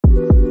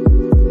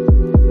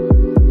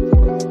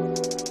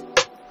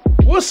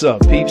What's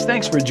up, peeps?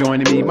 Thanks for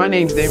joining me. My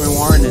name's Daymon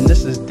Warren, and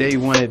this is Day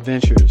One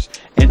Adventures.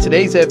 In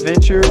today's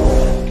adventure,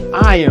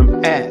 I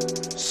am at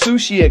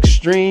Sushi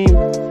Xtreme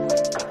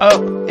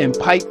up in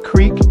Pike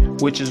Creek,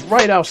 which is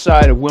right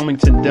outside of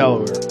Wilmington,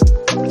 Delaware.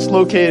 It's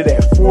located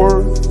at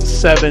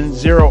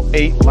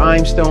 4708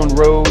 Limestone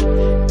Road,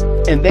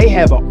 and they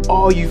have an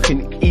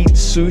all-you-can-eat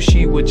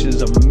sushi, which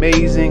is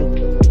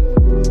amazing.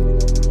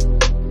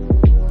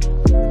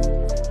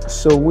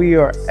 So we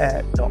are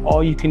at the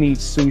all-you-can-eat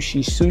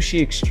sushi,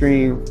 Sushi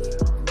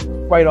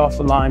Xtreme, right off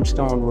of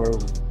Limestone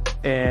Road.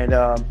 And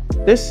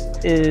this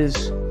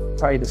is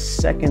probably the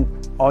second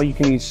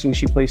all-you-can-eat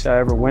sushi place I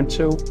ever went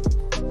to.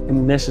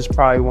 And this is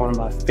probably one of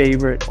my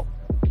favorite.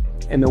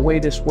 And the way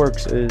this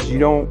works is you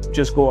don't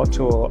just go up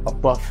to a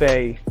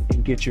buffet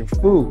and get your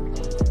food.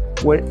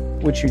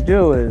 What you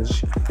do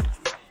is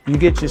you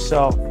get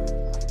yourself,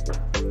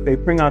 they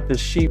bring out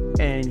this sheet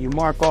and you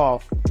mark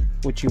off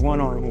what you want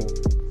on here.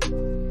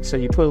 So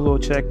you put a little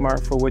check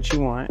mark for what you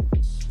want.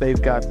 They've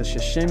got the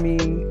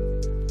sashimi,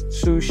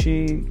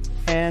 sushi,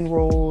 hand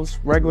rolls,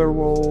 regular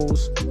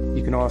rolls.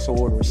 You can also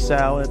order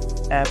salad,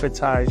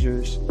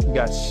 appetizers. You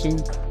got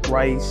soup,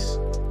 rice,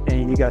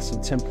 and you got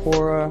some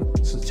tempura,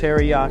 some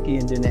teriyaki,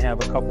 and then they have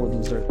a couple of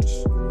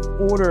desserts.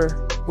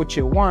 Order what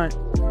you want,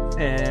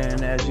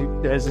 and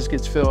as this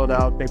gets filled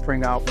out, they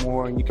bring out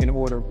more, and you can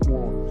order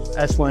more.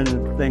 That's one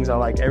of the things I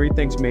like.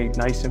 Everything's made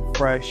nice and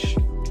fresh,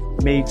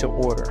 made to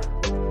order.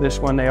 This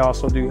one, they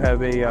also do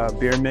have a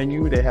beer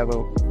menu. They have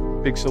a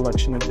big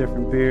selection of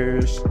different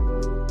beers,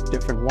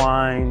 different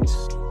wines.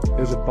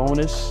 There's a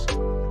bonus,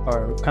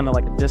 or kind of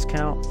like a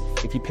discount,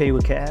 if you pay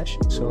with cash.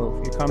 So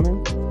if you're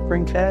coming,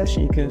 bring cash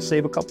and you can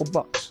save a couple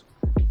bucks.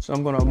 So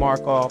I'm gonna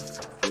mark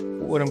off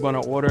what I'm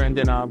gonna order, and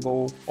then I'll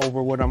go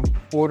over what I'm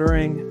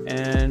ordering,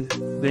 and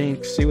then you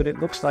can see what it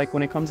looks like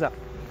when it comes out.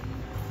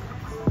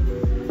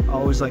 I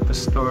always like to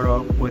start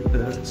off with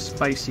the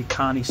spicy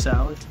kani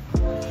salad,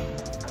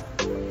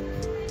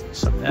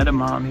 some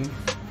edamame,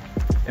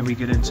 and we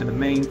get into the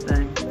main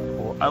thing.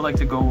 Well, I like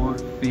to go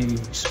with the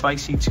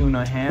spicy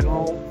tuna hand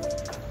roll.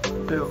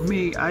 So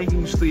me, I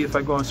usually, if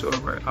I go into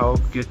I'll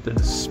get the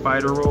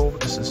spider roll.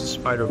 This is a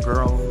spider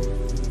girl.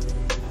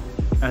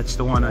 That's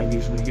the one I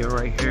usually get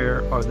right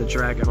here, or the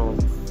dragon roll.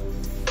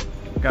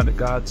 Got a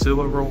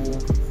Godzilla roll,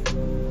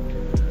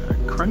 a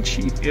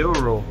crunchy eel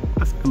roll.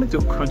 I think I'm gonna do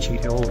a crunchy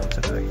eel roll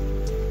today.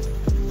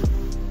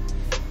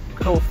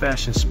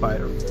 Old-fashioned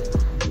spider roll.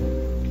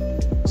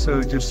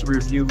 So just to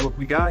review what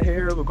we got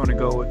here, we're gonna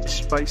go with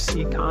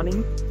spicy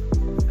kani,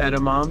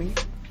 edamame,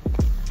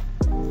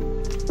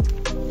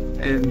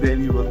 and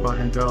then you were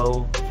gonna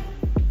go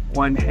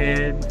one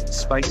hand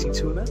spicy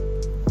tuna.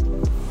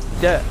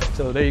 Yeah,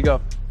 so there you go.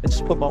 I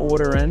just put my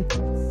order in.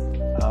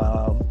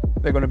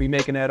 They're gonna be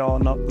making that all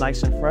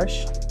nice and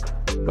fresh.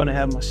 Gonna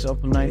have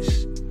myself a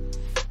nice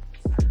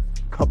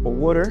cup of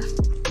water.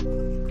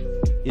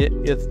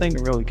 The thing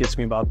that really gets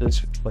me about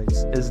this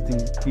place is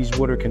these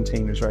water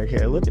containers right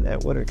here. Look at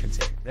that water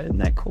container. Isn't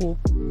that cool?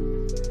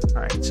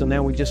 All right, so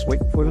now we just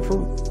wait for the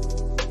food.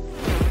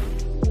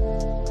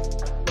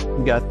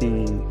 We got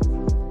the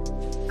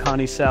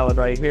kani salad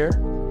right here,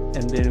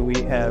 and then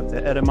we have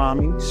the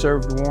edamame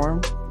served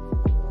warm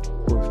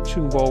with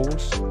 2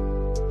 bowls.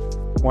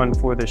 One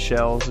for the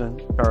shells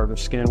or the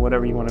skin,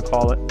 whatever you want to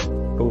call it,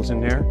 goes in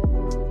there.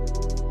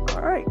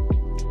 All right,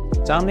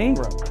 time to eat.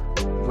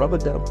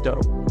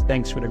 Rub-a-dub-dub.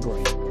 Thanks for the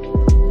grade.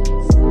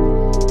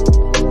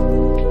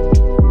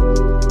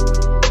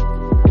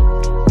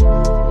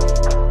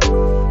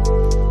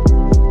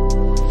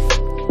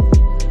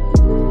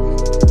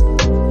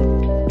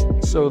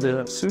 So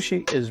the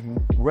sushi is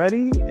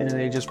ready, and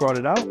they just brought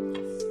it out.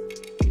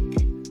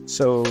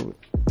 So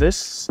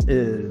this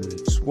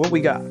is what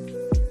we got.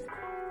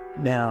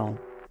 Now,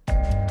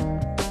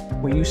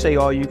 when you say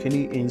all you can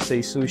eat and you say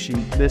sushi,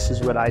 this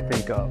is what I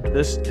think of.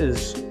 This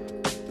is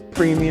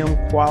premium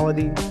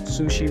quality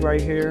sushi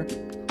right here,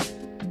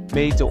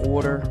 made to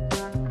order,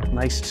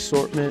 nice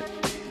assortment.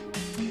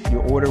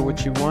 You order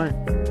what you want.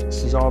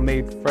 This is all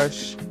made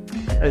fresh,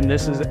 and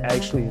this is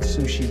actually a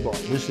sushi bar.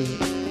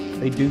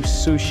 They do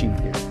sushi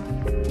here.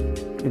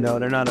 You know,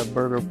 they're not a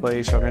burger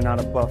place, or they're not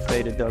a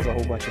buffet that does a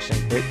whole bunch of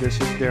things. This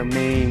is their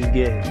main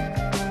gig.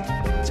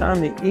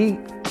 Time to eat.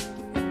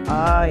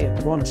 I am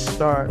going to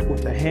start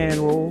with the hand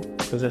roll,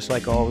 because that's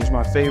like always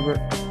my favorite.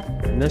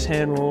 And this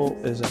hand roll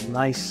is a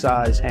nice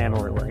size hand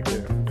roll right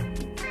there.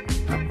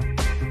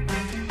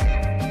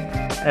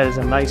 That is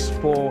a nice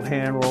full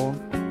hand roll.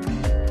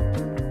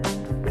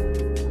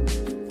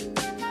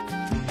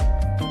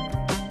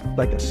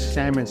 Like a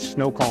salmon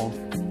snow cone.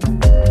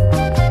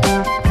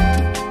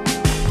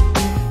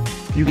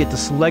 You get to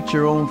select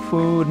your own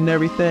food and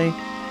everything.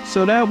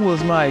 So that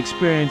was my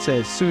experience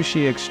at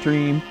Sushi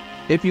Xtreme.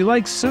 If you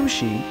like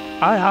sushi,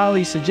 I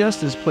highly suggest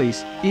this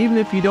place. Even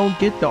if you don't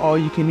get the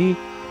all-you-can-eat,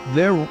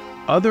 their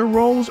other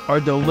rolls are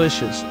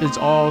delicious. It's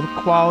all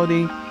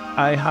quality.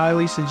 I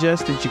highly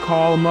suggest that you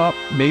call them up,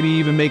 maybe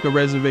even make a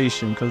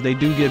reservation, because they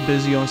do get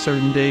busy on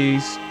certain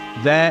days.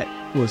 That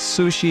was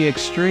Sushi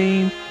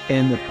Xtreme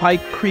in the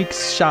Pike Creek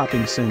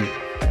Shopping Center.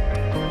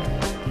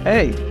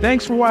 Hey,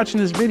 thanks for watching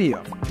this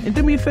video. And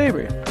do me a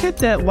favor, hit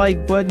that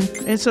like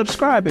button and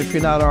subscribe if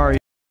you're not already.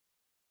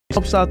 It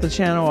helps out the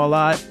channel a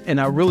lot, and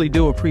I really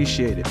do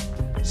appreciate it.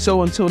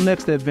 So until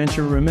next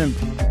adventure, remember,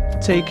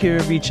 take care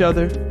of each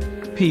other,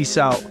 peace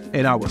out,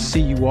 and I will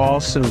see you all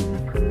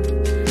soon.